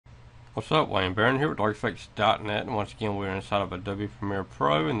What's up, Wayne Barron here with ArtFX.net, and once again we're inside of Adobe Premiere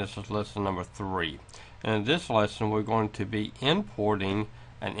Pro, and this is lesson number 3. And in this lesson we're going to be importing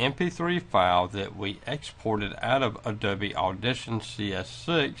an MP3 file that we exported out of Adobe Audition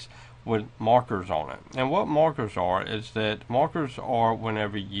CS6 with markers on it. And what markers are is that markers are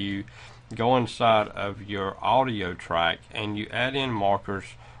whenever you go inside of your audio track and you add in markers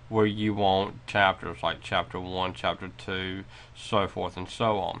where you want chapters, like chapter 1, chapter 2, so forth and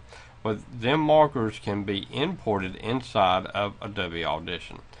so on. But them markers can be imported inside of Adobe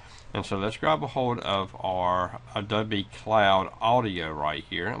Audition. And so let's grab a hold of our Adobe Cloud Audio right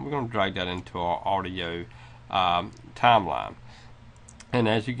here, and we're going to drag that into our audio timeline. And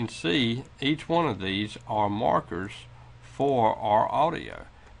as you can see, each one of these are markers for our audio.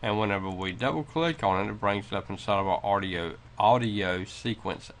 And whenever we double click on it, it brings it up inside of our audio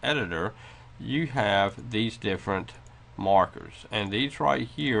sequence editor. You have these different markers, and these right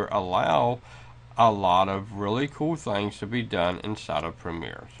here allow a lot of really cool things to be done inside of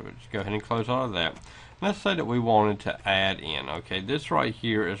Premiere. So let's go ahead and close out of that. Let's say that we wanted to add in, okay, this right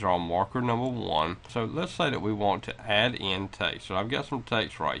here is our marker number 1. So let's say that we want to add in text. So I've got some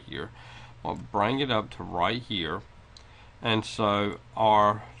text right here. I'll bring it up to right here, and so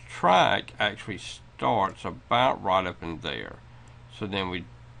our track actually starts about right up in there. So then we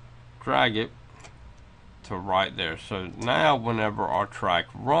drag it to right there. So now whenever our track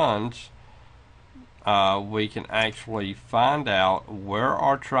runs, we can actually find out where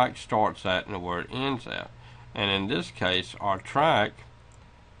our track starts at and where it ends at. And in this case, our track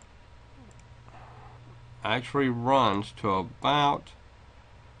actually runs to about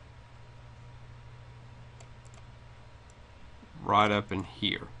right up in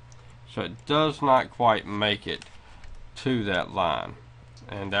here. So it does not quite make it to that line,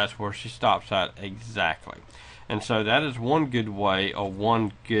 and that's where she stops at exactly. And so that is one good way, or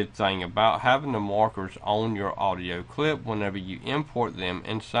one good thing about having the markers on your audio clip whenever you import them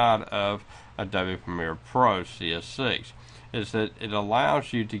inside of Adobe Premiere Pro CS6, is that it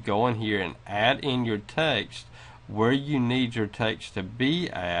allows you to go in here and add in your text where you need your text to be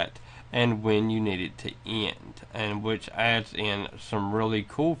at and when you need it to end, and which adds in some really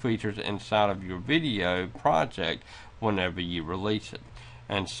cool features inside of your video project whenever you release it.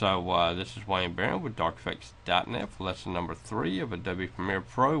 And so this is Wayne Barron with ArtFX.net for lesson number 3 of Adobe Premiere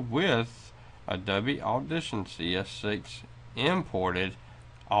Pro with Adobe Audition CS6 imported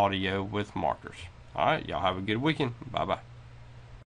audio with markers. Alright, y'all have a good weekend. Bye bye.